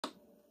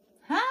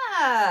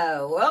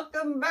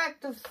Welcome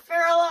back to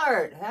Feral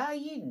Art. How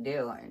you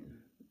doing?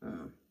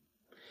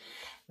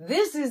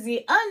 This is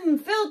the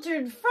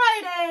Unfiltered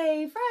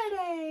Friday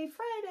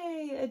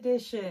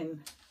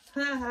edition.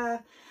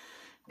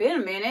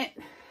 Been a minute.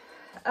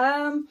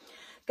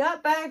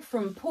 Got back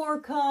from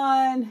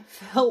PourCon,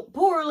 felt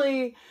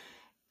poorly,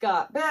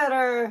 got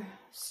better,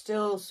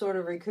 still sort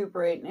of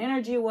recuperating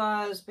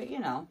energy-wise, but you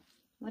know,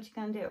 what you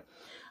gonna do?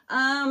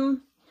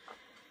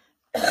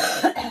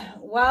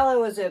 While I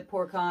was at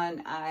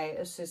PourCon, I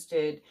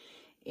assisted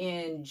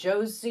in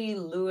Josie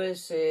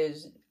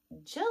Lewis's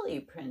Gelli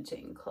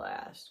printing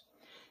class.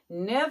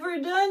 Never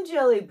done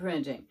Gelli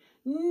printing.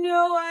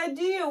 No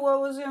idea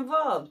what was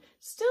involved.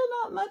 Still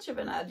not much of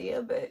an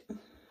idea, but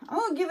I'm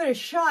going to give it a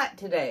shot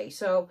today.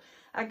 So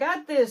I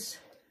got this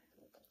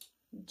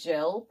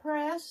gel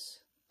press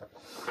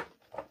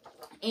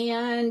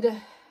and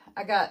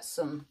I got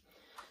some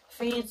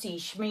fancy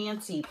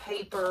schmancy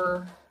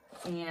paper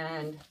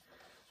and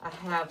I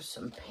have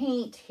some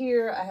paint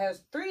here. I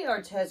have 3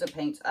 Arteza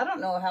paints. I don't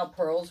know how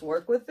pearls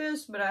work with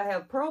this, but I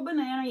have Pearl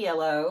Banana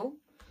Yellow.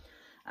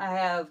 I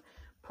have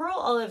Pearl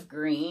Olive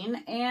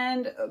Green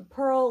and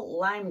Pearl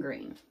Lime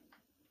Green.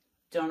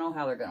 Don't know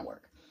how they're going to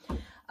work.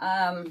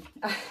 I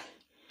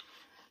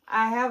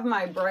have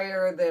my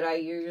brayer that I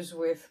use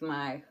with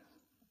my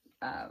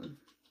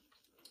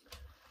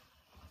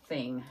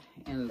thing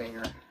in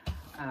there.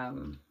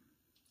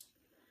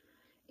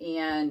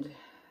 And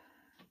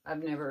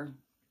I've never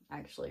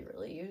actually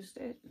really used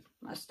it.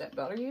 My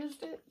stepdaughter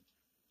used it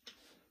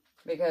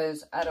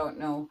because I don't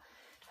know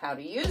how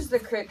to use the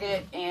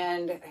Cricut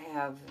and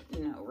have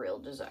no real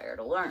desire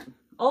to learn.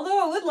 Although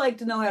I would like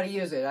to know how to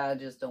use it, I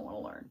just don't want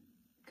to learn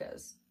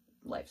because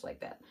life's like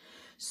that.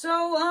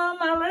 So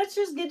let's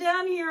just get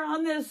down here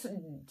on this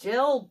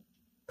gel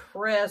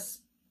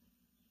press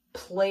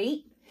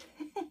plate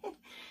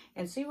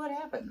and see what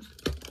happens.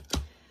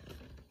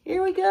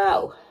 Here we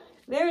go.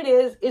 There it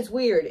is. It's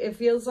weird. It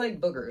feels like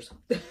boogers.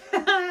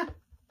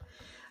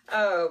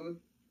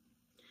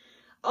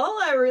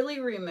 All I really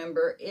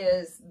remember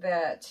is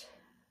that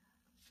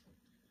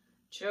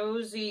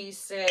Josie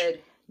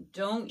said,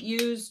 don't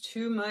use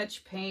too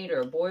much paint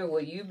or boy,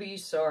 will you be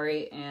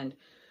sorry. And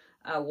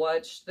I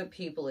watched the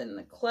people in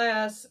the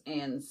class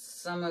and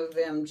some of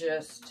them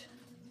just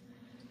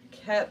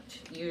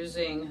kept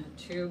using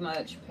too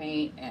much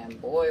paint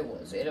and boy,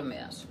 was it a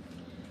mess.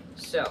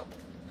 So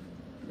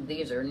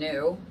these are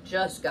new,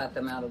 just got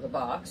them out of the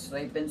box.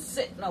 They've been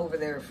sitting over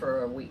there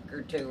for a week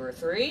or 2 or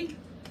 3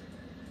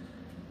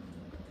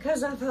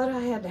 because I thought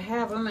I had to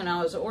have them and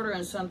I was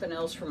ordering something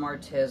else from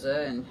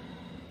Arteza and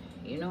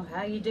you know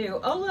how you do.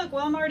 Oh look,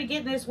 well I'm already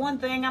getting this one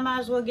thing, I might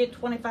as well get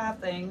 25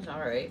 things. All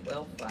right,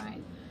 well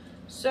fine.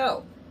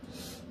 So,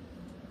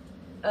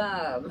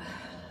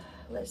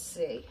 let's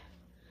see.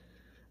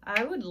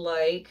 I would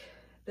like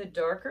the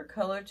darker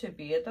color to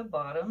be at the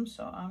bottom,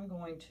 so I'm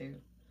going to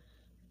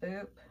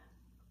boop,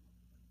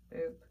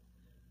 boop,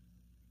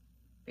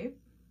 boop.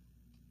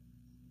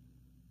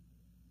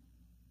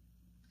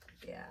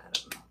 Yeah, I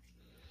don't know.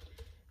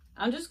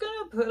 I'm just going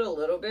to put a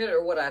little bit,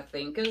 or what I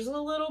think is a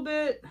little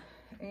bit,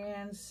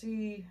 and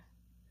see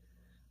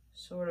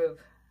sort of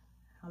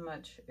how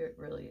much it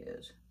really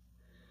is.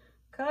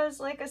 Because,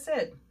 like I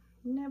said,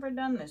 never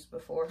done this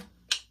before.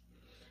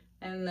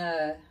 And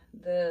the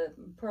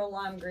Pearl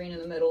Lime Green in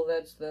the middle,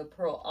 that's the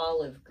Pearl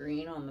Olive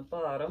Green on the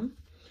bottom.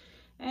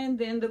 And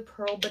then the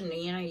Pearl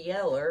Banana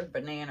Yeller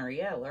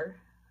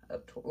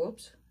up to,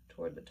 whoops,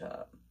 toward the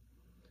top.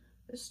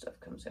 This stuff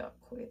comes out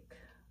quick.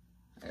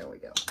 There we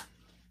go.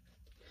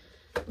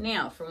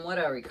 Now, from what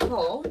I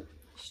recall,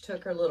 she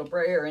took her little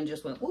brayer and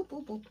just went whoop,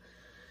 whoop, whoop.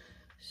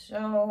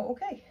 So,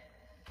 okay.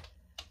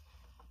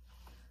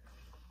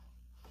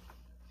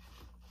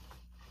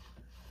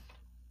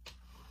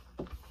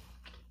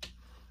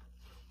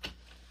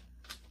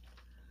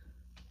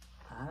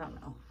 I don't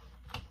know.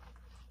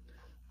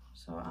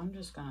 So I'm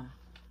just gonna,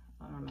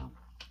 I don't know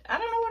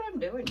what I'm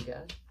doing, you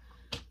guys.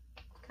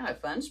 Kind of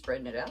fun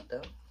spreading it out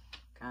though,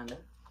 kind of.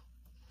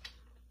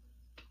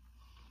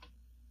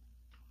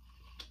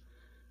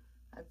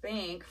 I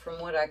think from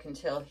what I can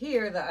tell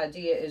here, the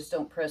idea is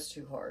don't press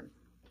too hard.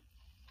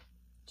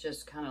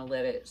 Just kind of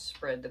let it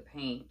spread the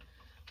paint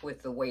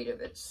with the weight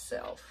of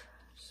itself.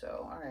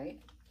 So, all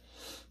right.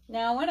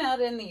 Now I went out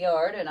in the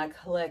yard and I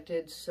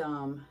collected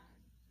some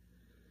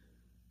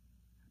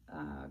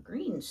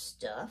green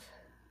stuff.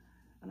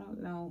 I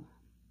don't know.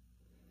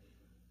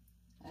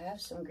 I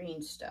have some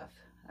green stuff.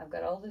 I've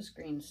got all this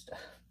green stuff.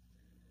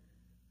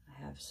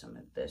 I have some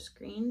of this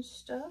green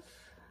stuff.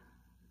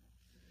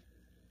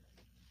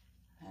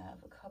 I have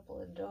a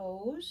couple of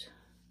those.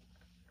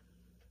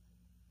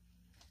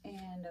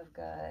 And I've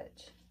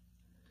got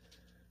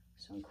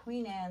some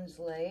Queen Anne's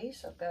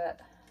lace. I've got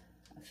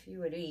a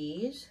few of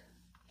these.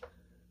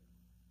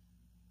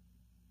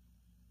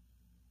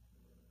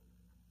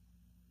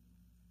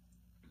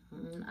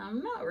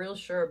 I'm not real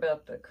sure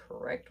about the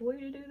correct way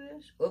to do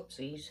this.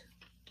 Whoopsies.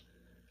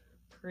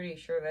 Pretty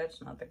sure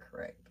that's not the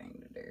correct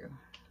thing to do.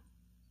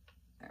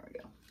 There we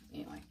go.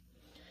 Anyway,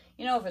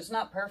 You know, if it's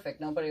not perfect,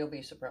 nobody will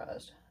be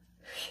surprised.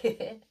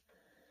 And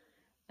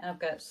I've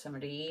got some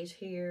of these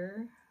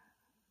here.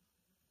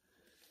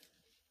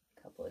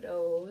 A couple of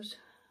those.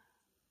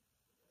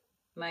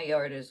 My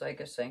yard is like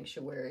a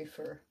sanctuary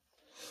for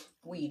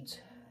weeds.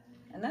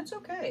 And that's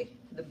okay.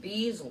 The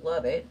bees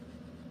love it.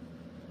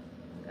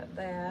 Got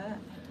that.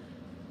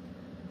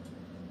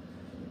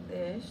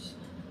 This.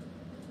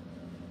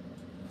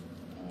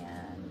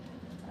 And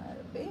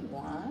a big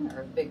one,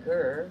 or a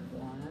bigger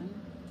one.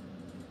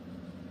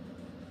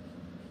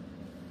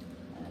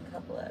 And a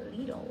couple of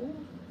little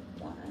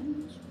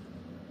ones.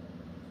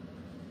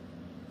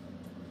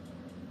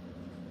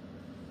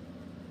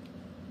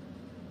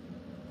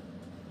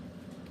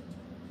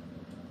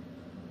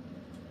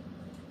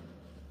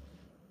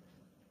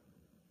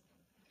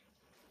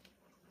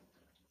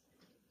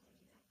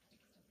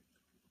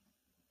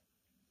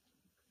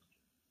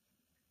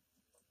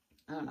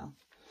 I don't know.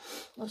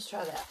 Let's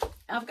try that.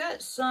 I've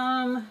got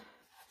some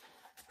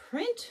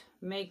print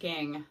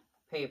making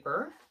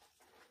paper.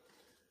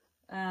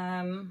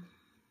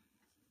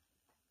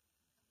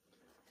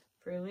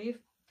 Relief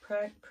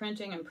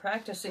printing and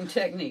practicing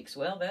techniques.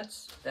 Well,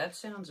 that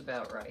sounds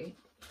about right.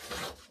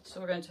 So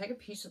we're going to take a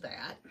piece of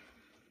that.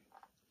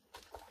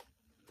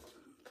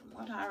 From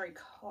what I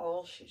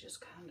recall, she just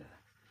kind of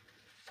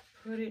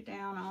put it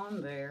down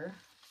on there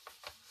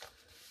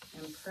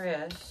and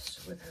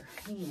pressed with her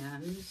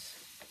hands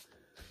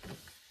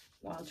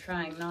while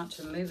trying not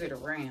to move it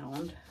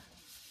around.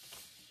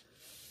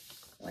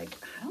 Like,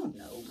 I don't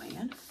know,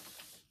 man.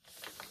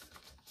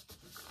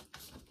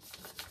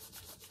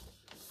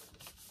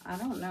 I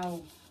don't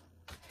know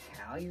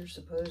how you're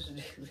supposed to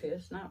do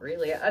this. Not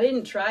really. I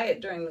didn't try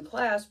it during the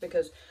class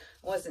because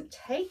I wasn't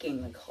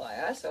taking the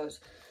class. I was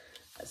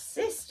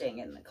assisting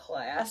in the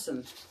class,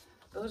 and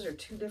those are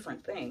two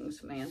different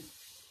things, man.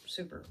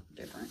 Super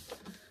different.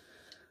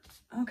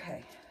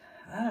 Okay.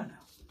 I don't know.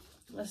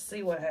 Let's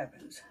see what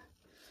happens.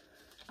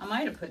 I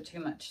might have put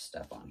too much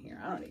stuff on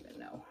here. I don't even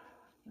know.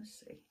 Let's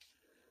see.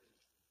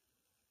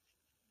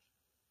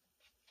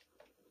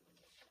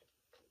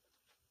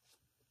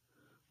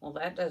 Well,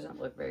 that doesn't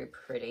look very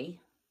pretty.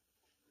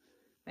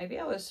 Maybe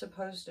I was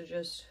supposed to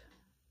just...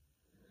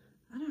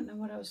 I don't know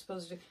what I was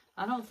supposed to do.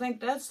 I don't think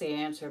that's the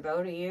answer,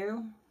 Bo, do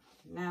you?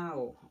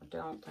 No, I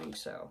don't think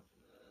so.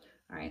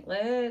 All right,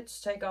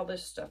 let's take all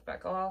this stuff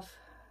back off.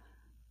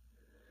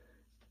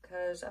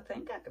 Because I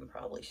think I can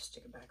probably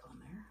stick it back on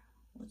there.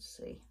 Let's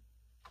see.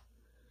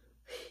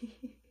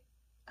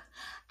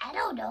 I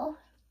don't know.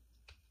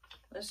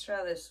 Let's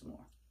try this some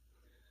more.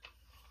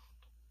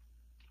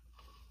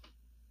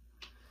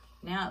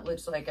 Now it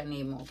looks like I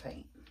need more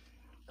paint.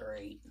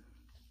 Great.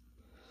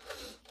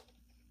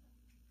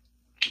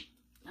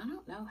 I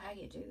don't know how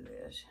you do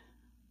this.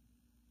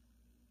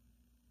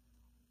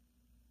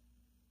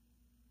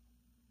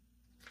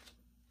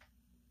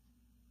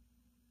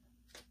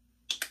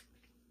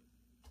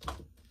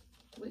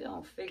 We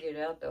gonna figure it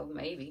out though,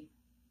 maybe.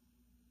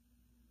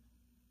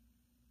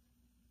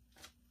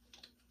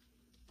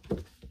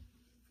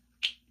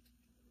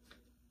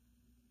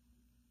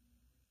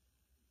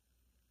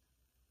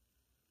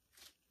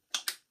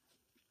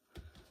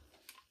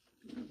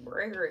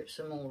 Brayer it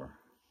some more.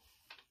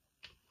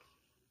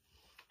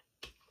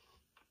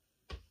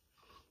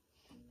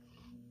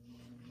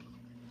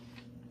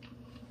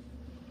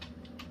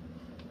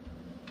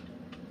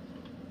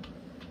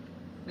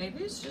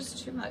 Maybe it's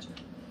just too much.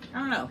 I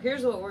don't know.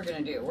 Here's what we're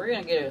going to do. We're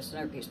going to get us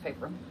another piece of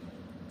paper.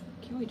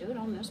 Can we do it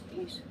on this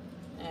piece?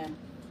 Yeah.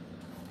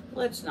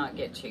 Let's not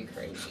get too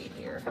crazy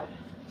here.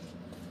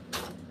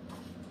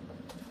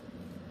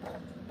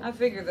 I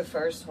figure the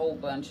first whole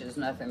bunch is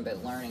nothing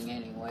but learning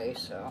anyway,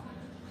 so...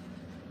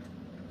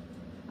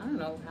 I don't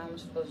know how I'm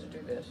supposed to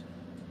do this.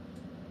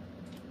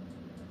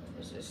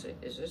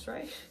 Is this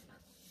right?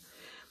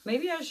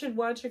 Maybe I should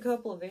watch a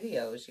couple of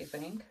videos, you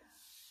think?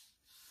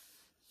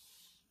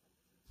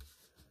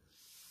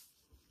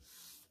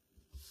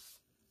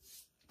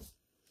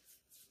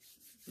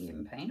 You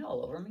can paint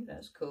all over me.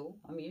 That's cool.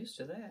 I'm used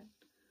to that.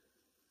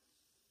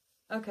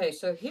 Okay,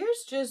 so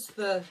here's just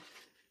the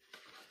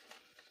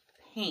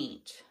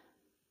paint.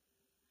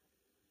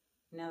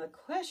 Now the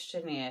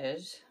question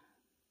is,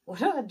 what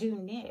do I do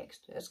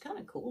next? That's kind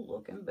of cool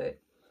looking, but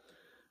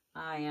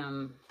I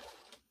am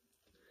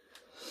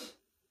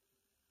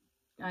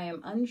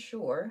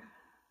unsure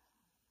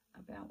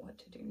about what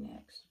to do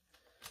next.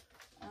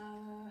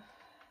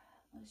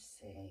 Let's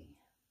see.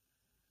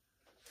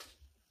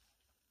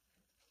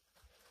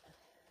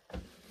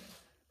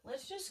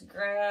 Let's just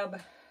grab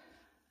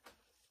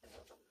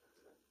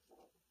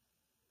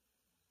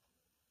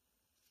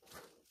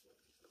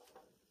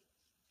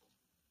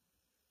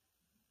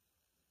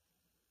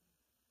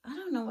I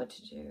don't know what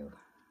to do.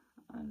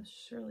 I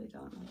surely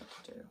don't know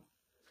what to do.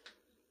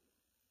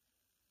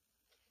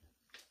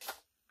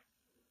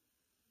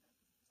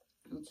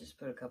 Let's just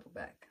put a couple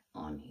back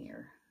on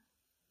here.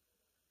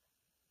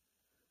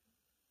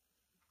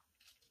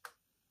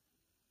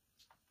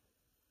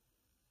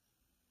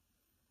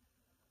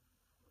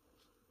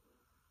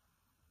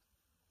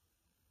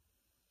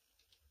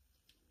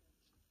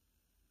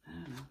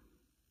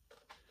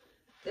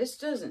 This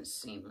doesn't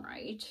seem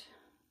right.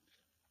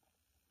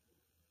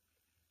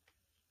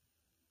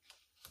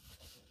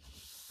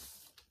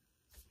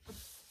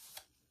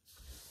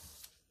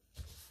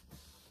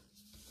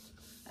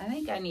 I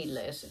think I need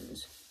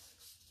lessons.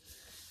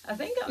 I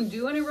think I'm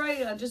doing it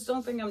right. I just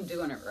don't think I'm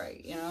doing it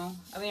right, you know?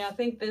 I mean, I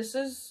think this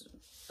is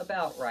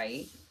about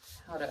right.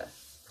 How to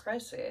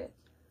press it.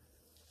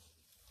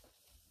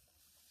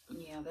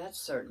 Yeah, that's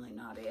certainly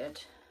not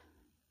it.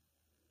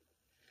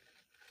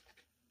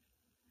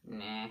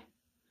 Nah.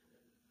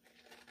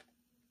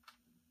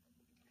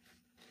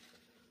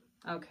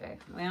 Okay,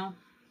 well,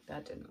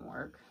 that didn't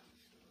work.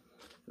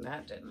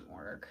 That didn't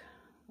work.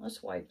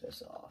 Let's wipe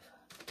this off.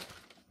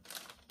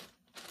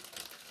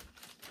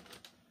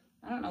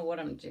 I don't know what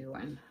I'm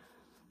doing.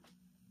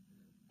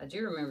 I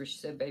do remember she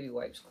said baby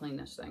wipes clean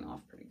this thing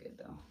off pretty good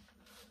though.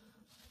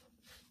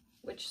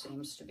 Which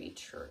seems to be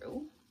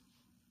true.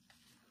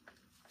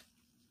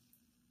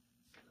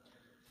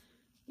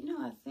 You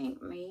know, I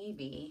think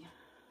maybe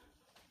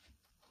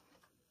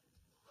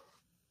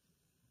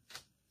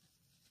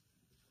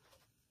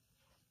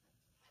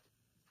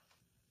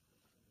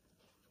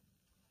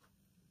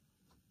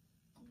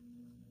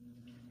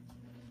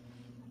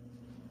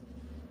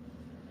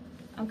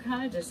I'm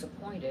kind of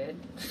disappointed.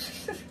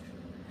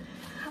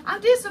 I'm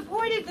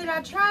disappointed that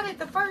I tried it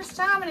the first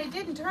time and it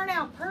didn't turn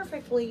out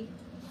perfectly.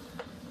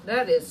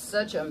 That is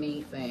such a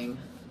me thing.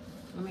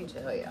 Let me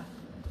tell you.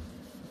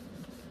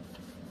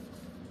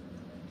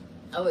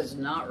 I was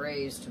not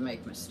raised to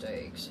make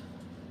mistakes.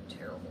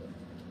 Terrible.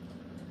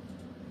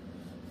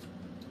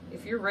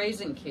 If you're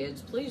raising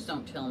kids, please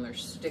don't tell them they're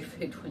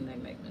stupid when they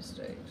make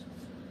mistakes.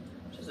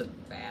 Which is a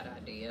bad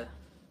idea.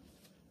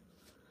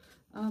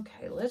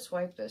 Okay, let's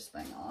wipe this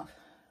thing off.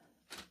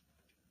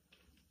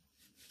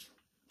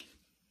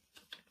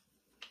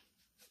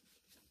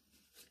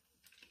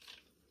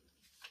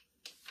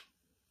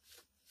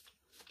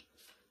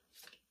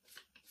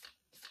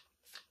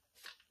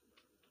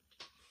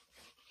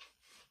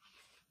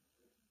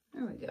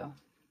 There we go.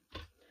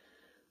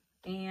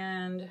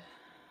 And the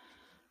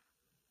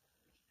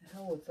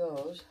hell with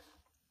those.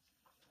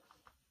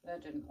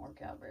 That didn't work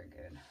out very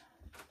good.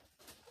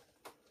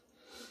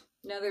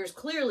 Now there's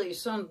clearly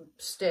some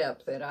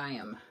step that I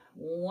am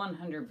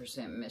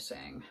 100%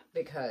 missing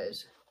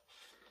because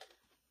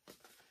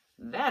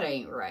that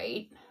ain't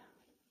right.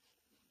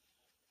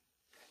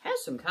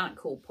 Has some kind of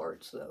cool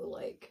parts though,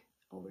 like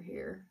over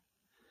here.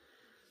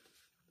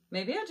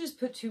 Maybe I just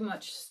put too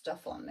much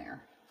stuff on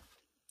there.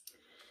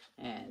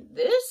 And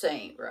this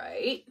ain't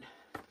right.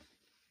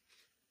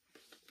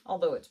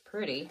 Although it's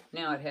pretty.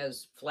 Now it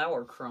has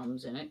flour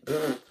crumbs in it.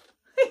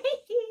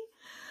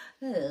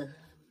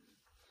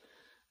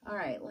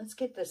 Alright, let's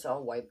get this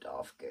all wiped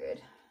off good.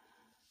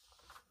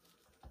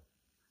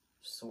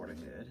 Sort of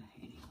good,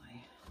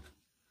 anyway.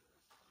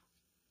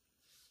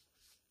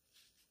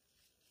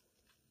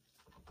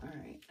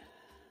 Alright.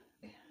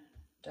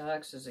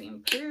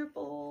 Dioxazine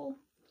Purple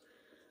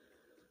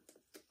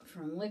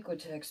from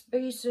Liquitex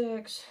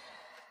Basics.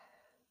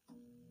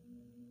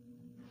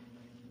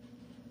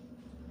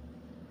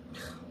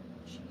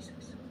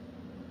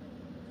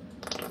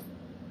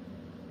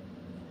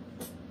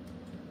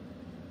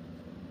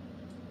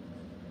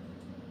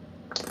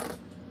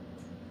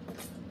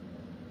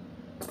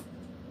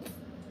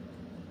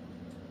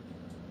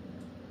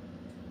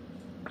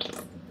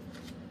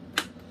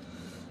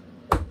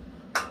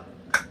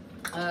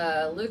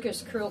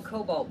 Lucas Krill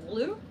Cobalt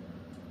Blue.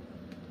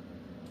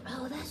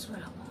 Oh, that's what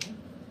I wanted.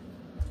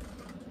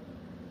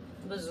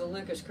 This is a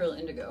Lucas Krill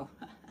Indigo.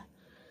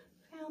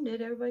 Found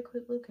it. Everybody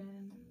quit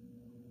looking.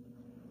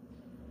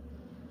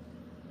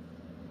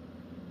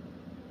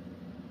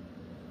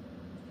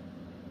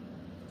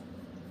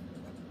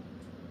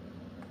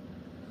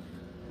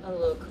 A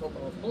little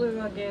Cobalt Blue,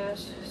 I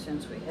guess,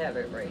 since we have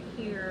it right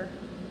here.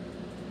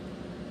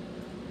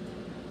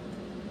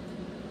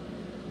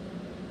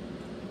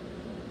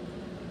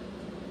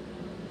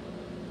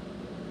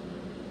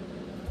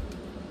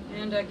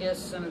 And I guess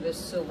some of this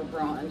Silver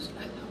Bronze,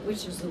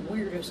 which is the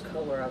weirdest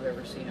color I've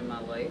ever seen in my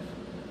life.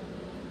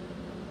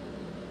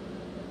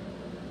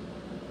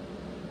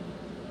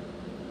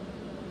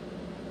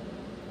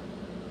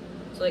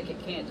 It's like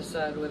it can't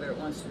decide whether it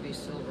wants to be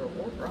silver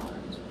or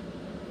bronze.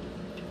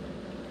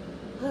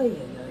 Oh, yeah.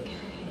 Anyway.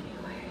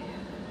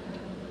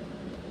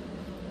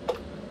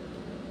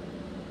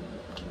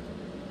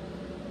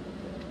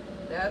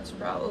 That's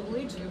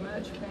probably too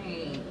much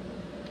paint.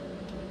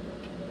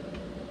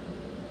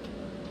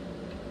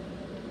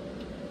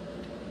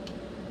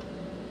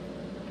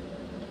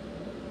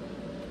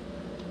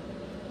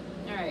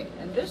 Alright,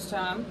 and this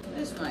time,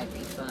 this might be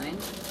fine.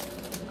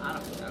 I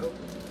don't know.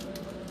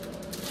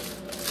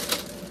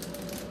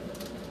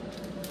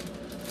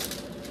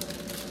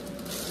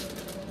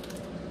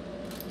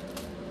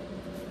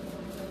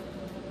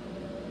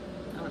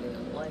 I don't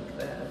even like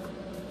that.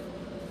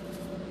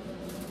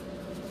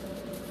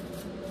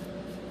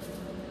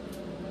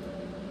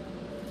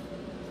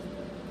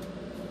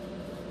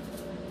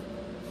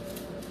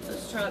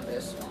 Let's try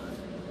this one.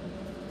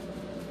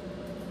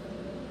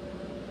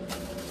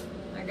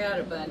 I got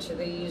a bunch of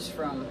these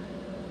from,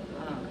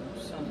 I don't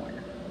know,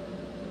 somewhere.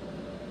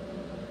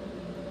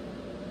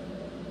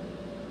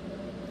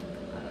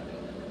 I don't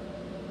even.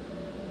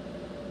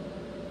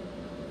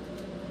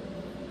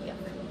 Yuck.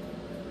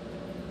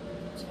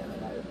 Let's have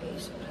another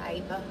piece of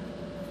paper.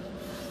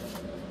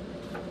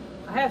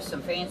 I have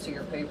some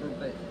fancier paper,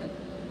 but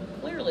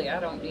clearly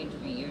I don't need to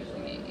be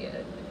using it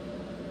yet.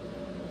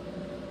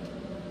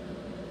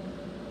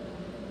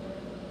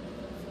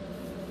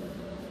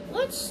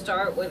 Let's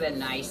start with a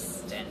nice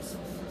stencil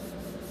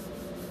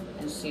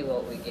and see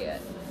what we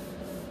get.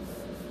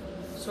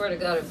 Swear to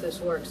God, if this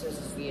works, this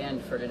is the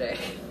end for today.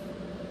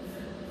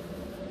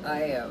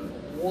 I am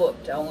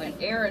whooped. I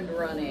went errand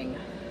running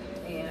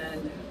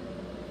and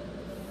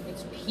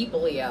it's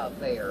peoply out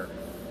there.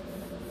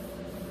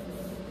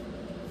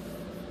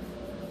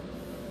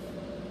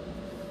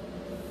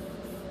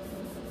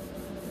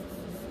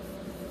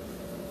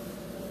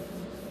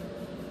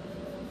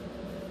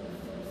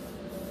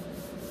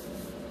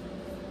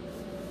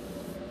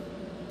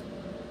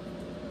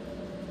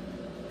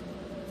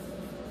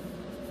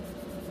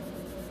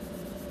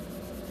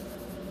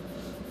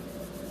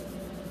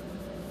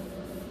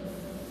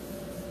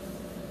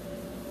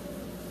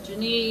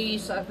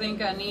 Janice, I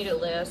think I need a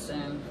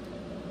lesson.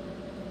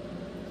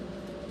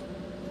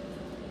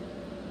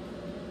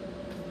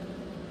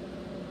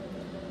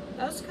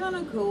 That's kind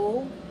of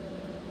cool.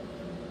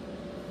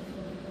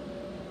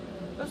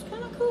 That's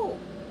kind of cool.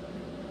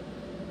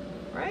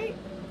 Right?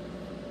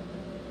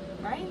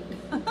 Right?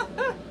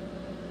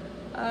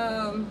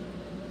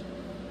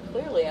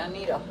 Clearly I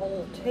need a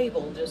whole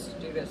table just to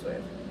do this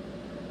with.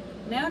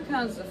 Now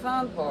comes the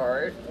fun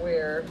part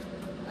where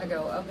I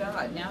go, oh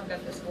God, now I've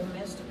got this whole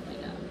mess to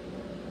clean up.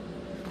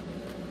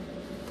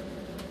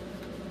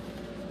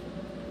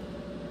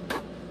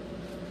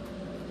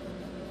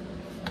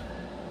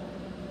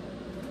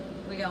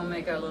 We gonna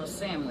make our little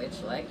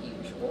sandwich like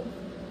usual.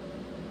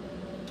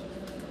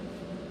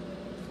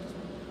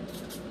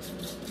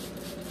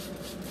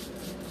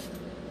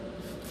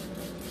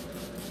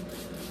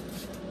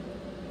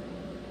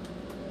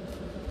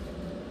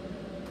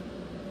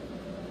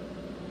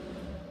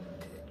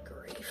 Good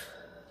grief.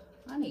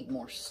 I need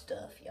more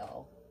stuff,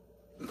 y'all.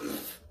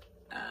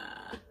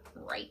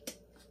 Right.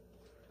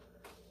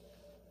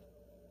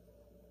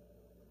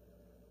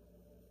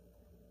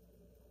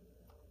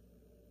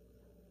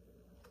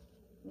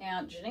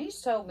 Now,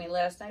 Janice told me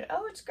last night,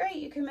 oh, it's great.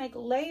 You can make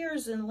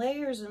layers and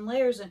layers and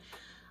layers. And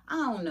I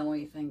don't know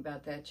anything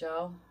about that,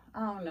 y'all. I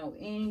don't know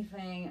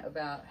anything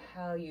about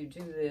how you do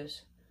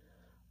this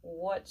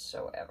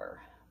whatsoever.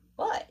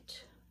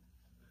 But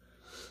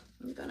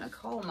I'm going to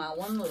call my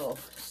one little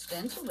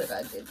stencil that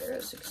I did there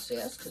a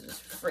success because it's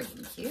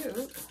freaking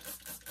cute.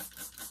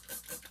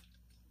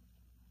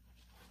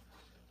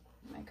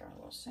 Make our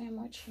little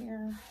sandwich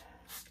here.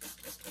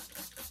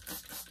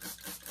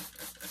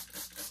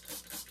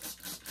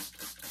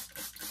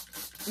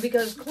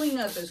 Because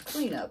cleanup is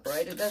cleanup,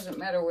 right? It doesn't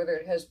matter whether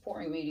it has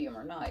pouring medium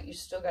or not. You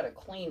still got to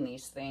clean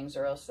these things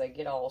or else they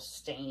get all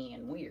stainy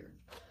and weird.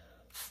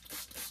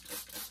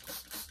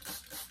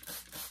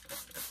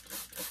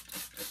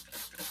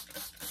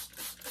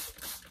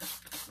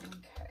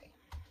 Okay.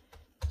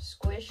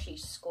 Squishy,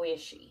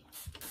 squishy.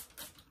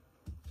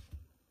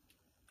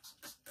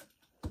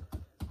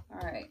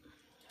 All right.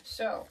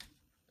 So,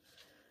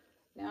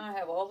 now I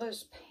have all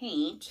this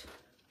paint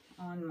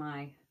on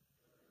my...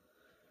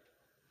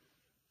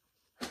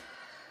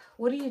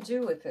 What do you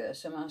do with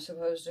this? Am I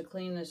supposed to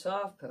clean this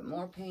off, put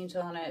more paint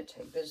on it,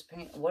 take this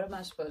paint? What am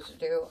I supposed to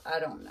do? I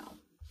don't know.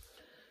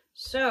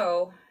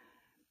 So,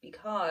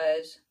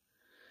 because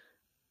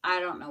I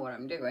don't know what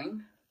I'm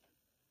doing,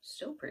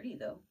 still pretty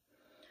though.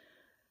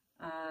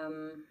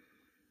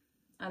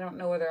 I don't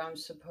know whether I'm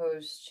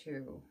supposed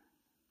to,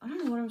 I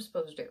don't know what I'm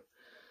supposed to do.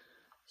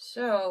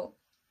 So,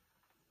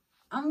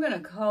 I'm going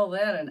to call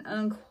that an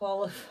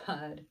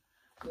unqualified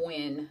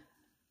win.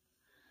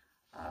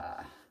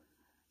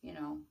 You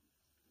know,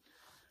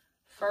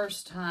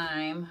 first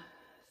time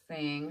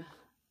thing.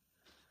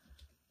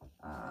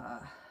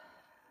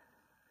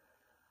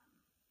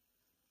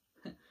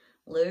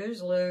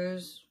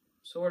 Lose,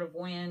 sort of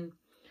win.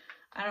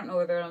 I don't know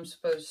whether I'm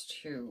supposed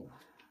to,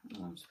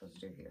 what I'm supposed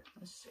to do here.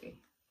 Let's see.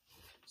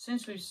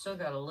 Since we've still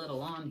got a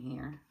little on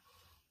here,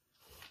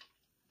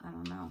 I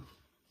don't know.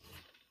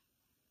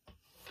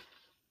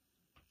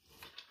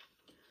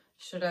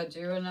 Should I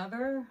do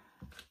another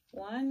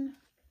one?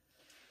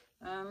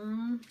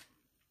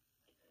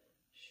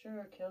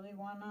 Sure, Kelly,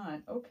 why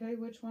not? Okay,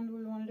 which one do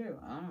we want to do?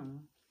 I don't know.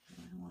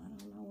 Well, I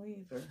don't know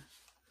either.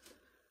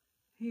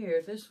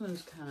 Here, this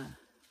one's kind of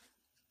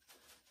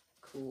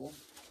cool.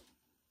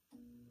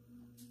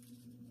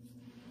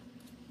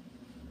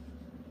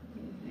 What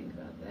do you think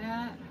about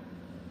that?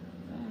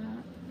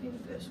 Maybe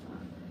this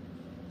one.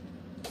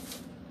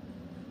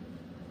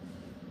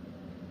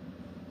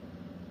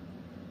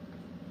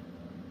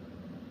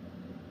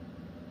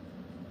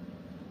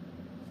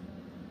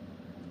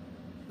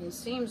 It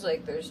seems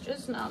like there's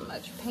just not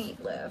much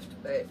paint left,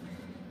 but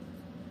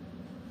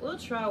we'll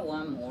try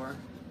one more.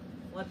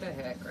 what the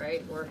heck,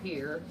 right? We're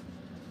here.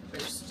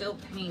 There's still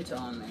paint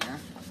on there.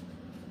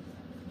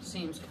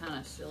 Seems kind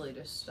of silly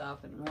to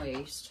stop and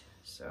waste.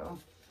 So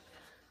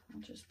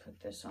I'll just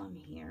put this on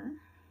here.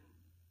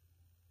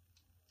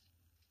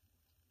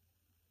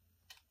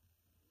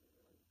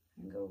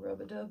 And go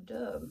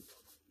rub-a-dub-dub.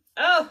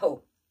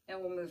 Oh! And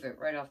we'll move it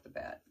right off the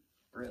bat.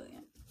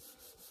 Brilliant.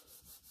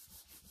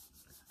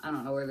 I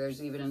don't know where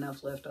there's even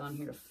enough left on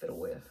here to fiddle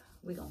with.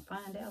 We're gonna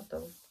find out,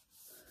 though.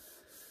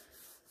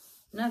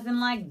 Nothing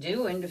like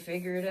doing to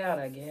figure it out,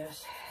 I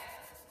guess.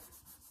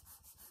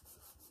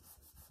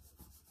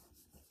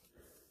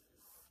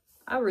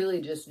 I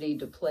really just need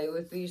to play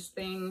with these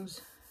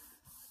things.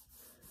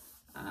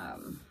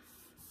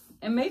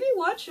 And maybe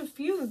watch a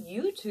few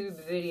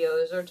YouTube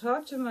videos or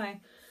talk to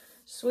my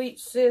sweet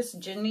sis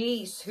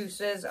Janice, who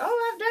says,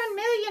 oh, I've done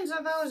millions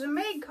of those and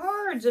made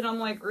cards. And I'm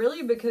like,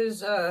 really?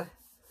 Because I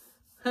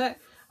don't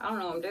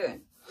know what I'm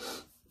doing.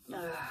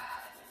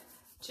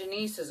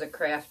 Janice is a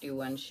crafty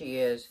one, she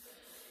is.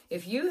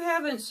 If you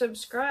haven't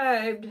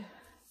subscribed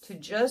to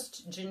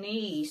Just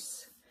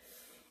Janice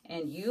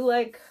and you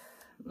like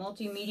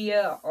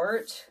multimedia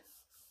art,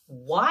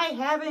 why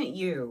haven't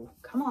you?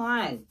 Come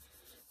on.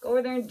 Go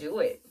over there and do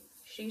it.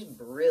 She's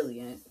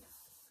brilliant.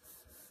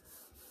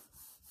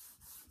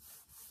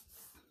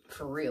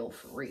 For real,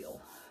 for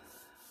real.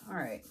 All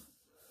right.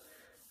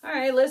 All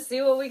right, let's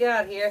see what we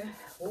got here.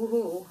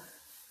 Woohoo.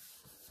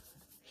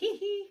 Hee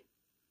hee.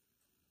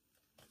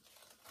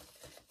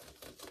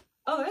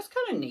 Oh, that's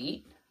kind of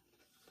neat.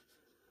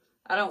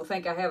 I don't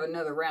think I have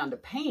another round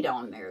of paint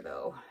on there,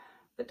 though.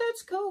 But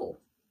that's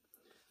cool.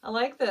 I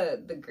like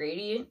the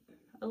gradient.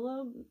 A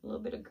little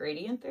bit of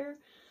gradient there.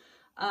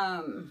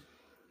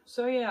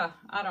 So, yeah,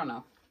 I don't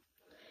know.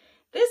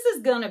 This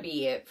is going to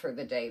be it for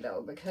the day,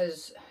 though,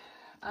 because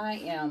I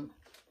am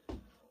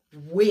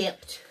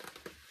whipped.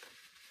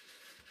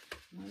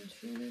 1,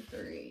 2,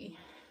 3.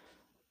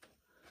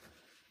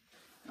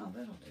 Oh,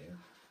 that'll do,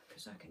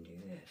 because I can do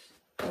this.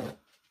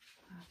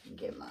 I can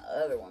get my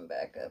other one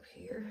back up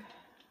here.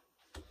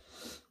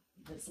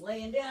 It's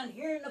laying down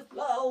here in the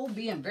flow,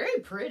 being very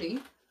pretty.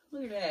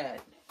 Look at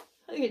that.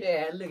 Look at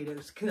that. Look at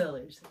those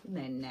colors. Isn't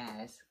that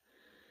nice?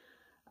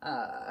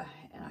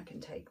 And I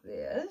can take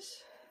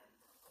this.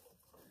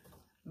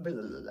 Blah,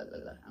 blah, blah, blah,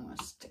 blah. I'm going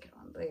to stick it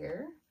on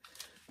there.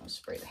 I'm going to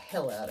spray the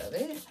hell out of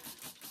it.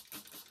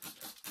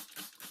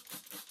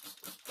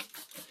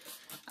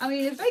 I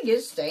mean, if they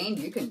get stained,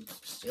 you can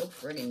still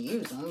friggin'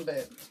 use them,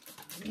 but,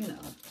 you know,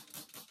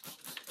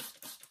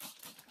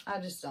 I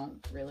just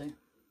don't really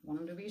want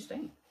them to be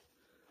stained.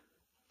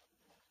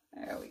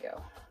 There we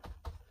go.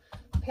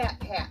 Pat,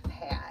 pat,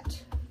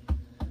 pat.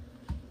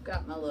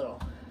 Got my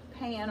little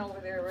pan over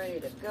there ready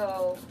to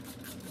go.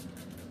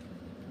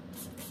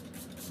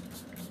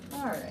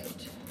 All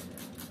right.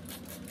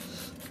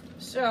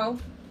 So,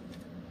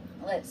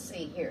 let's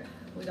see here.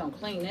 We're going to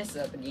clean this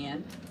up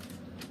again.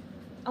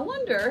 I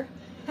wonder,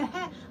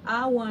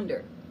 I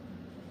wonder.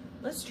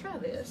 Let's try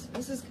this.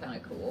 This is kind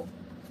of cool.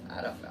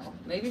 I don't know.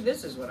 Maybe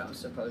this is what I'm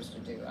supposed to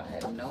do. I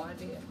have no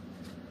idea.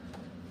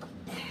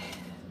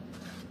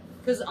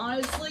 Because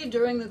honestly,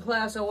 during the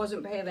class, I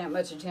wasn't paying that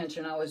much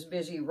attention. I was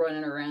busy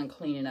running around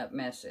cleaning up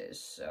messes.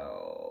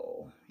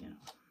 So, you know,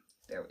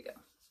 there we go.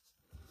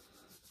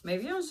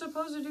 Maybe I'm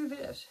supposed to do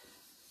this.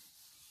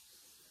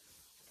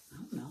 I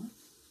don't know.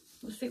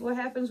 We'll see what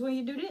happens when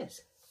you do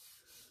this.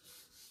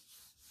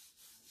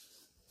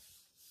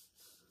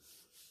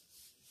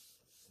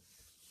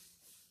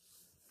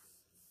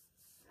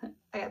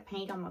 I got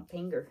paint on my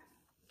finger.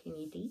 Can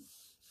you see?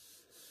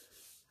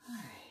 All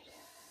right.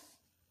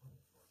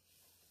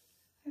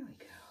 There we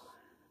go.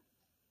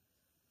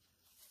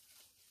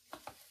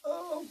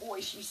 Oh boy,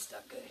 she's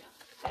stuck good.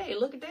 Hey,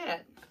 look at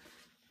that.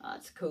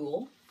 That's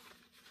cool.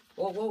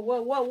 Whoa, whoa,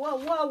 whoa, whoa, whoa,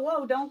 whoa,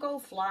 whoa. Don't go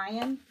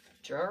flying,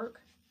 jerk.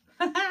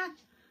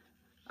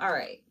 All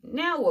right,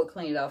 now we'll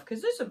clean it off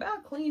because it's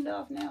about cleaned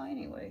off now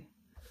anyway.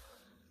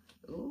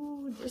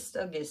 Ooh, this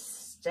stuff is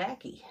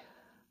stacky.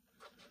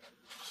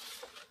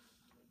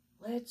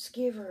 Let's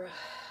get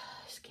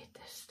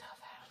this stuff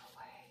out of the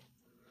way.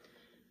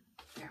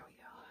 There we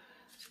go.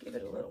 Let's give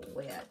it a little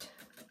wet.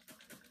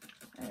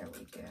 There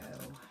we go.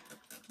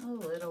 A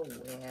little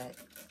wet.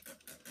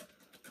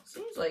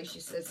 Seems like she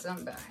said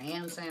something about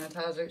hand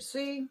sanitizer.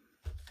 See?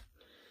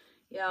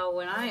 Y'all,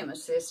 when I am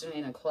assisting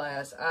in a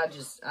class, I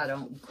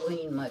don't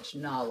glean much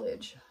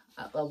knowledge.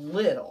 A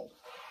little.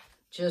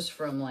 Just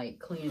from, like,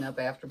 cleaning up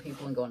after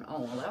people and going,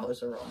 oh, well, that was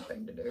the wrong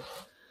thing to do.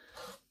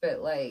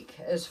 But, like,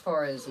 as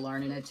far as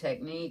learning a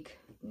technique,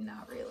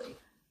 not really.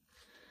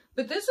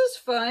 But this is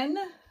fun.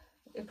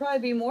 It'd probably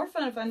be more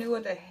fun if I knew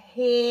what the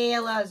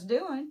hell I was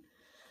doing.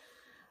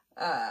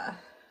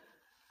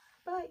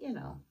 But, you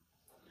know,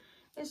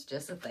 it's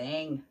just a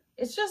thing.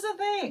 It's just a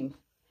thing.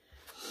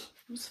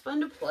 It's fun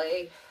to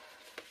play.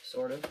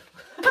 Sort of.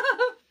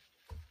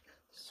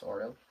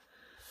 Sort of.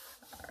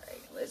 All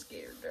right, let's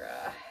get her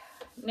dry.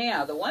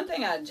 Now, the one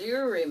thing I do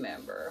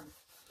remember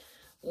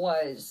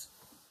was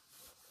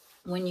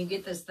when you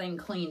get this thing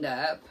cleaned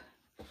up,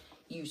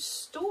 you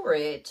store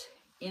it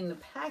in the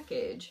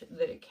package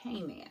that it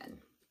came in,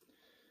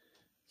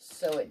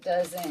 so it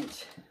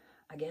doesn't,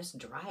 I guess,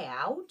 dry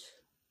out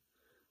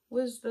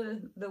was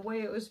the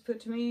way it was put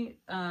to me,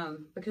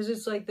 because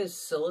it's like this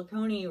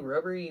silicone-y,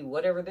 rubbery,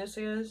 whatever this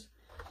is.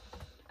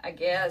 I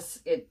guess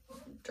it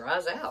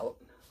dries out.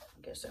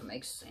 I guess that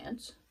makes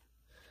sense.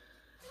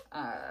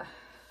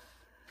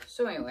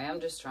 So anyway, I'm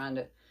just trying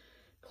to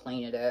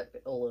clean it up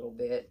a little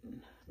bit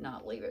and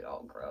not leave it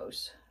all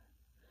gross.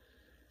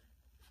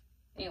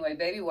 Anyway,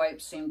 baby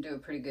wipes seem to do a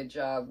pretty good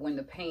job. When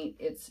the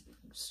paint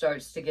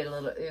starts to get a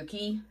little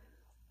ooky,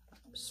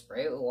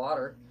 spray it with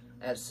water.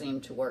 That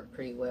seemed to work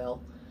pretty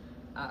well.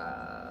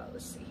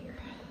 Let's see here.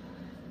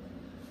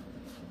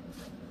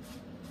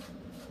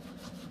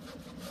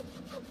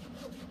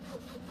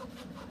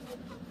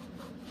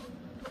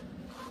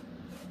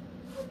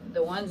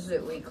 The ones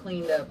that we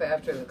cleaned up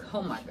after the,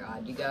 oh my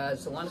God, you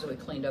guys, the ones that we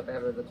cleaned up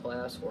after the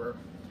class were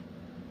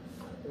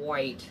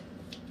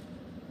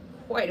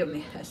quite a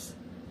mess.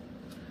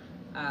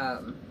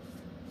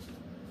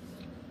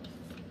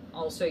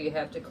 Also, you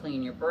have to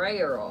clean your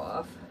brayer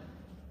off.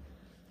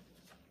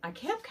 I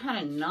kept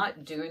kind of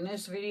not doing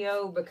this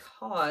video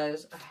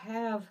because I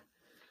have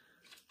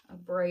a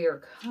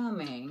brayer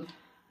coming,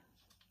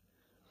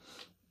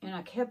 and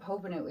I kept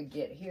hoping it would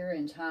get here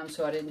in time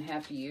so I didn't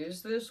have to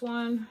use this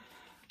one.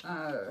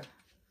 I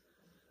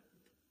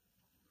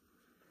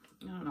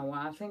don't know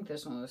why. I think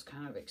this one was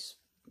kind of,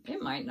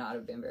 it might not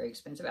have been very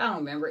expensive. I don't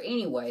remember.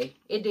 Anyway,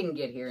 it didn't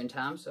get here in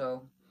time,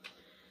 so.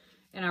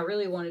 And I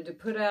really wanted to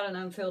put out an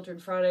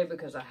Unfiltered Friday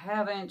because I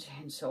haven't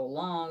in so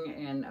long,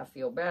 and I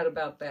feel bad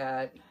about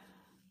that.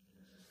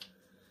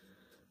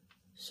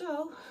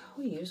 So,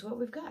 we use what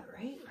we've got,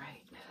 right?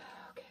 Right.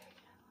 Okay.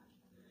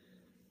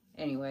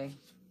 Anyway,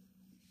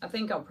 I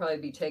think I'll probably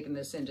be taking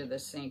this into the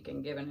sink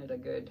and giving it a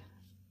good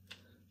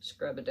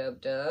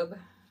scrub-a-dub-dub.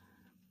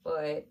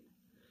 But I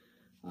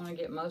want to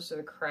get most of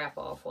the crap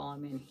off while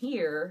I'm in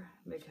here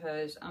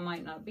because I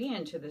might not be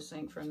into the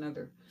sink for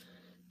another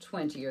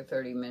 20 or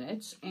 30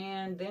 minutes,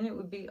 and then it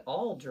would be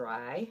all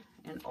dry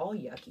and all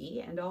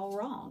yucky and all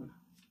wrong.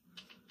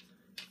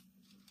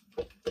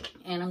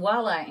 And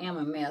while I am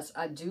a mess,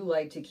 I do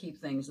like to keep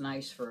things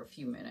nice for a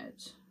few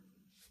minutes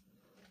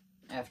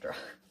after I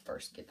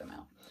first get them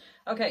out.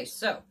 Okay,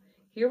 so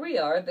here we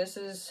are. This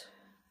is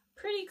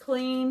pretty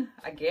clean,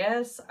 I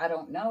guess. I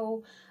don't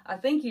know. I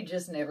think you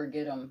just never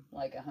get them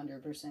like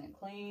 100%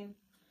 clean.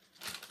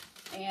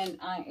 And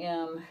I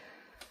am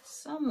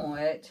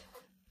somewhat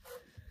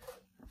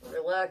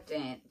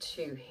reluctant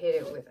to hit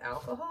it with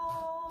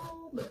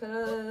alcohol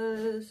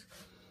because,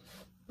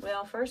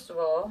 well, first of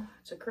all,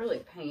 it's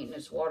acrylic paint and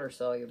it's water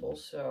soluble,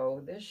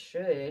 so this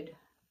should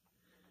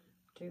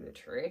do the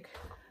trick.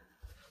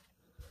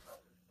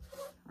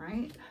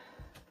 Right?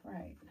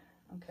 Right.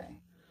 Okay.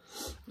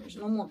 There's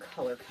no more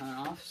color coming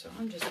off, so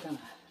I'm just gonna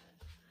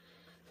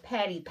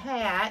patty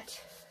pat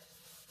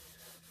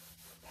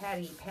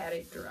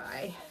it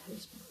dry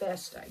as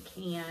best I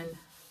can.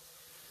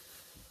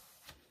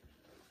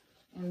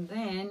 And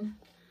then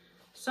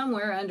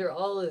somewhere under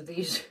all of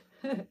these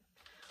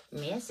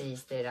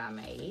messes that I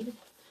made,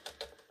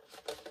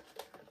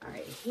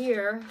 right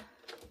here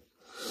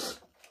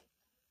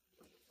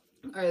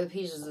are the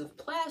pieces of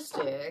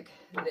plastic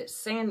that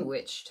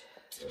sandwiched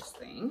this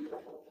thing.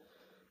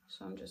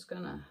 So I'm just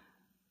gonna,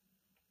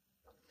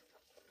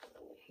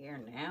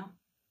 here now,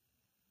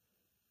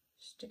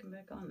 stick them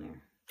back on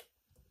there.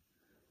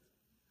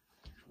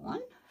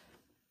 One.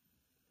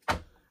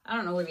 I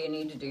don't know whether you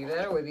need to do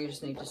that or whether you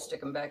just need to stick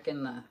them back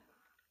in the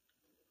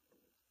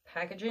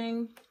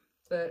packaging,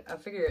 but I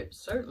figure it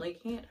certainly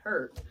can't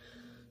hurt.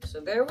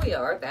 So there we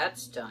are,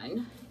 that's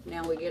done.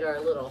 Now we get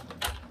our little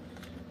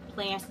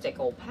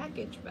plastical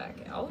package back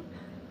out.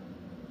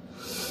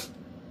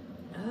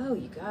 Oh,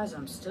 you guys,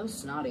 I'm still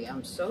snotty.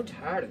 I'm so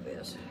tired of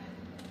this.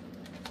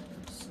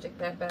 Stick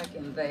that back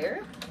in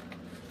there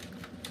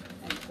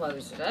and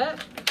close it up.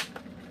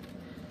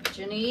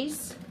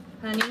 Janice,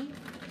 honey,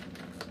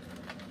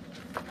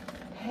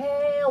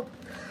 help.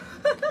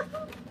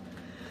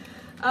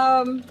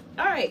 All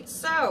right,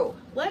 so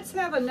let's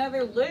have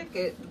another look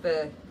at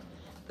the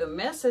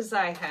messes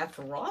I have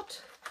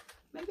wrought.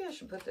 Maybe I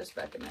should put this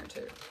back in there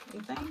too.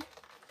 You think?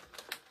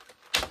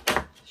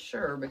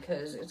 Sure,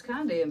 because it's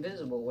kind of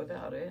invisible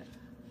without it.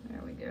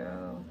 There we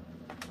go.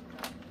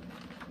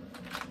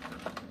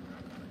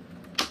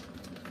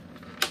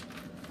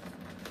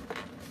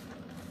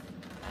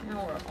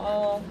 Now we're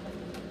all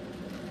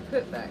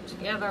put back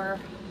together.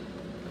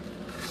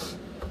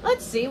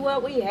 Let's see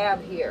what we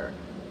have here.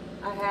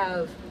 I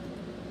have,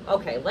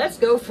 okay, let's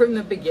go from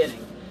the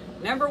beginning.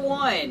 Number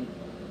one,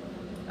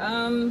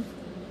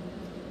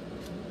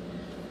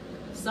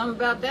 something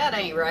about that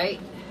ain't right.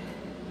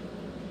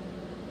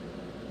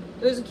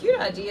 It was a cute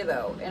idea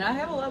though, and I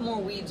have a lot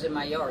more weeds in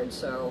my yard,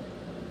 so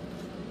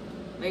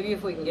maybe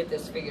if we can get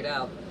this figured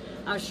out.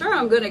 I'm sure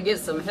I'm gonna get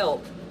some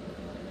help.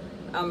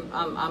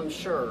 I'm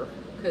sure,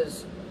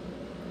 because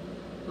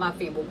my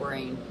feeble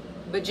brain.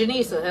 But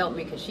Janice will help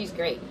me because she's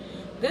great.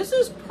 This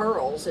is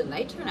pearls, and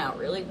they turn out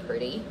really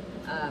pretty.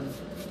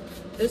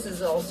 This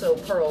is also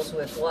pearls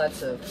with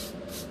lots of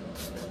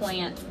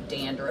plant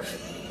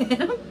dandruff in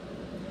them.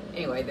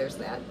 Anyway, there's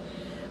that.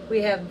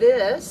 We have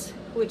this,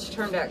 which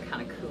turned out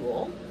kind of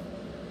cool.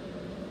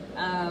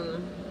 I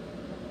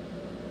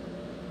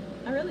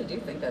really do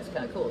think that's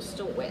kind of cool. It's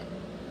still wet.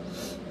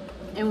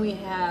 And we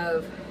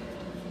have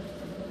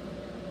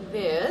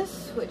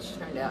this, which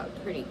turned out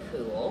pretty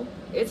cool.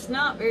 It's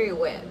not very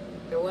wet.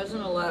 There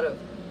wasn't a lot of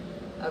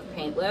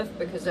paint left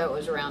because that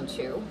was round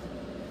 2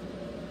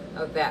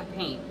 of that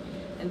paint.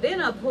 And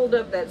then I pulled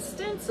up that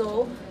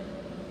stencil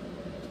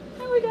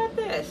and we got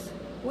this,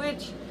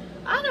 which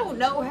I don't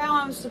know how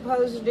I'm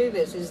supposed to do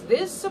this. Is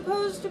this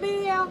supposed to be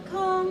the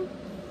outcome?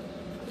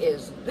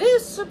 Is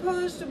this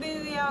supposed to be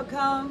the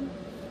outcome?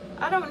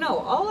 I don't know.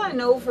 All I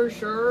know for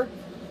sure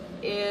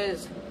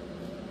is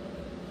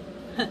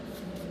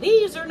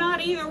these are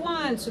not either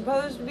one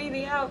supposed to be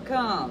the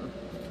outcome.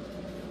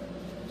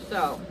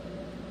 So,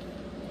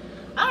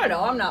 I don't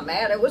know. I'm not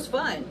mad. It was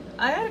fun.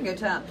 I had a good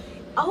time.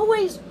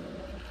 Always,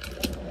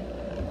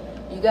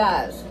 you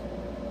guys,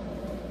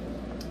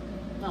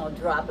 I'll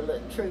drop a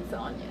little truth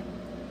on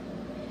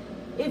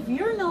you. If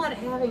you're not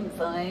having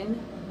fun,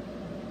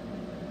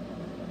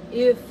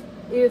 if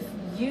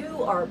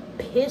you are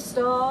pissed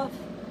off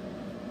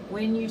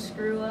when you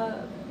screw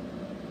up,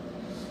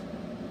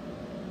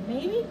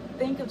 maybe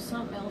think of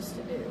something else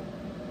to do.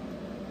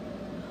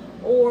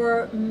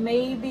 Or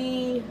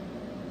maybe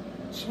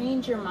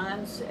change your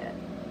mindset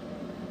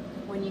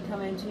when you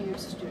come into your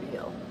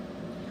studio.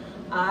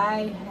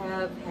 I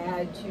have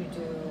had to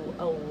do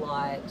a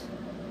lot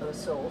of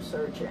soul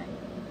searching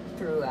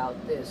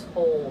throughout this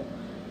whole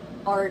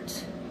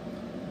art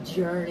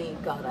journey.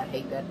 God, I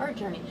hate that, art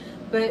journey.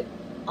 But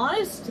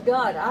honest to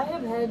God, I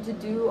have had to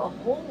do a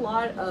whole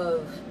lot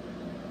of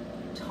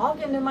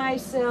talking to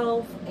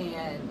myself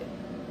and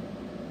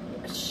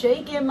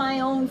shaking my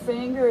own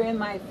finger in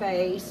my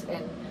face.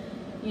 And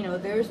you know,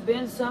 there's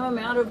been some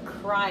amount of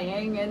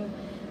crying and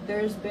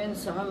there's been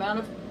some amount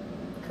of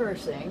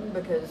cursing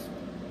because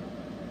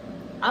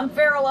I'm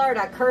feral art.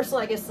 I curse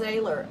like a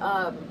sailor.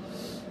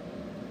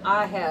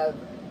 I have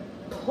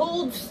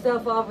pulled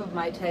stuff off of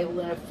my table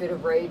in a fit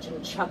of rage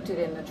and chucked it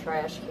in the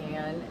trash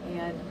can,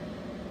 and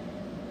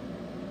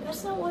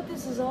that's not what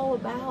this is all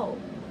about.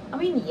 I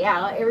mean,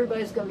 yeah,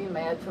 everybody's going to be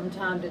mad from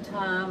time to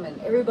time,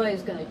 and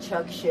everybody's going to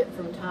chuck shit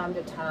from time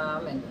to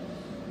time, and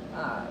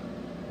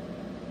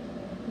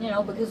you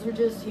know, because we're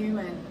just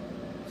human.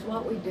 It's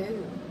what we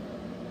do.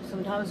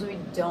 Sometimes we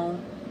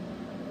don't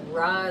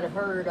ride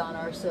herd on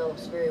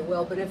ourselves very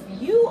well, but if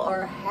you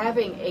are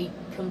having a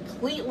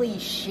completely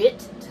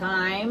shit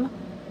time,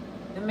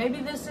 then maybe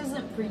this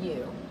isn't for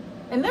you.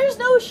 And there's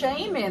no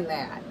shame in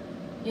that,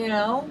 you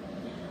know.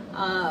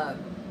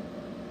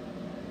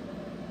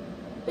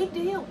 Big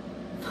deal.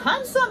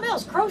 Find something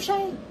else.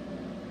 Crochet.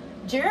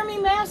 Jeremy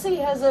Massey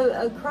has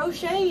a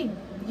crochet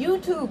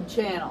YouTube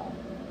channel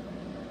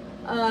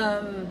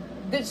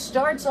that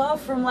starts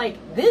off from like,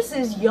 this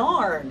is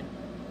yarn,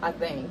 I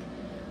think.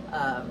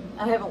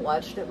 I haven't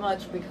watched it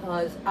much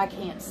because I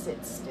can't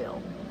sit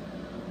still.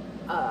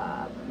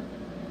 I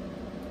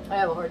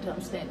have a hard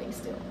time standing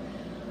still.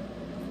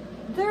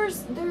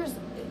 There's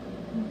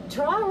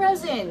try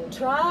resin,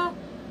 try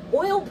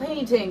oil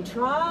painting,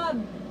 try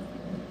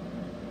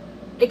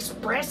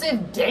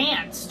expressive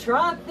dance,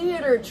 try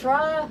theater,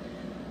 try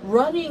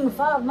running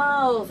 5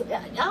 miles.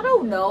 I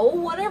don't know,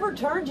 whatever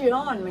turns you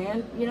on,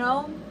 man, you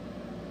know,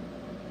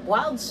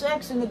 wild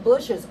sex in the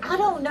bushes, I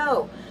don't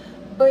know.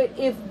 But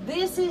if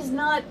this is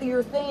not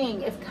your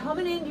thing, if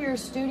coming into your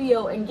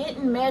studio and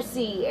getting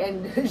messy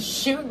and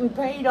shooting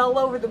paint all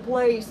over the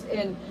place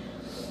and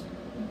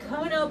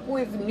coming up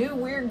with new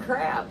weird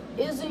crap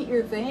isn't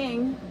your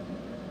thing,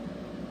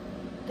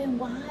 then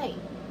why?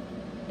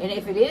 And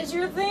if it is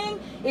your thing,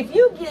 if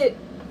you get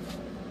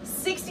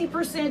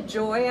 60%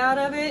 joy out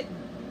of it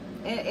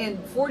and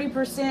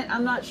 40%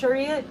 I'm not sure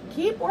yet,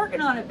 keep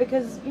working on it,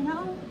 because, you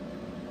know,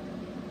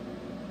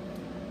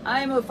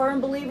 I am a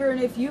firm believer in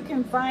if you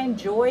can find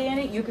joy in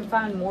it, you can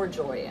find more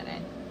joy in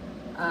it.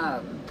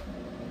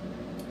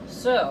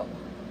 So,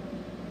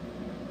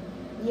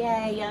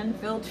 yay,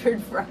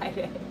 Unfiltered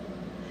Friday.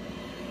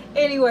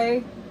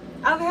 Anyway,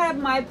 I've had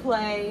my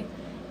play,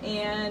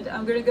 and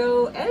I'm going to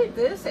go edit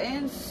this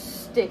and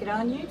stick it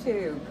on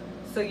YouTube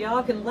so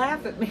y'all can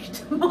laugh at me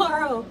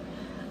tomorrow.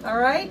 All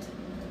right?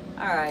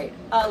 All right.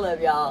 I love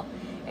y'all.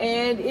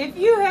 And if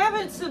you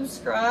haven't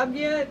subscribed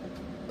yet,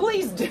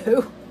 please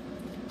do.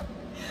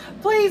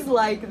 Please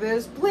like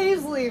this.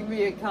 Please leave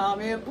me a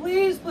comment.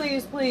 Please,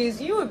 please,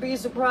 please. You would be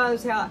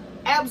surprised how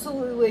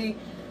absolutely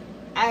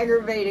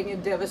aggravating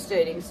and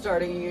devastating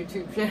starting a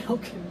YouTube channel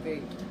can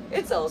be.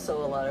 It's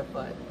also a lot of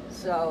fun.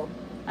 So,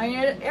 I mean,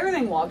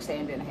 everything walks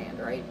hand in hand,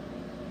 right?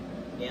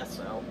 Yes,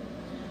 so.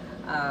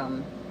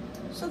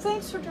 So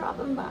thanks for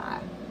dropping by.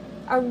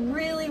 I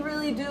really,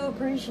 really do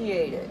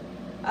appreciate it.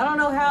 I don't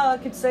know how I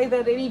could say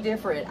that any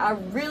different. I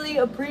really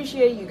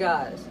appreciate you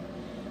guys.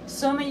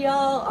 Some of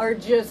y'all are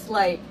just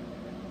like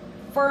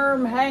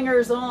firm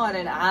hangers on,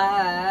 and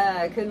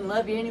I couldn't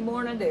love you any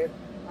more than I do.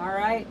 All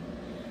right?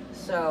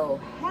 So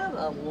So have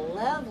a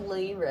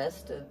lovely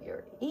rest of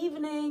your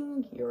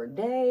evening, your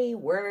day,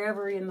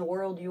 wherever in the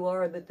world you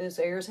are that this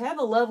airs. Have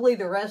a lovely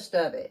the rest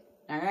of it.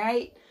 All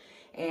right?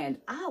 And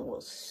I will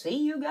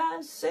see you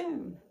guys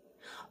soon.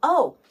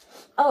 Oh,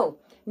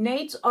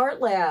 Nate's Art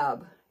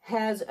Lab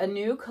has a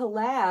new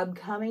collab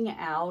coming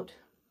out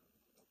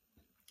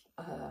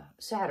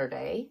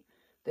Saturday.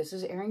 This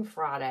is airing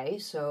Friday,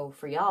 so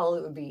for y'all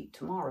it would be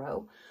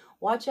tomorrow.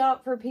 Watch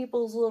out for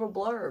people's little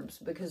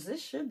blurbs, because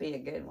this should be a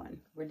good one.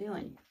 We're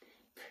doing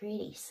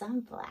pretty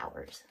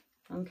sunflowers.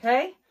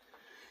 Okay?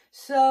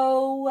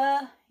 So,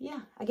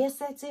 yeah, I guess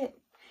that's it.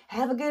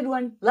 Have a good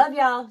one. Love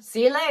y'all.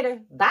 See you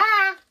later.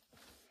 Bye.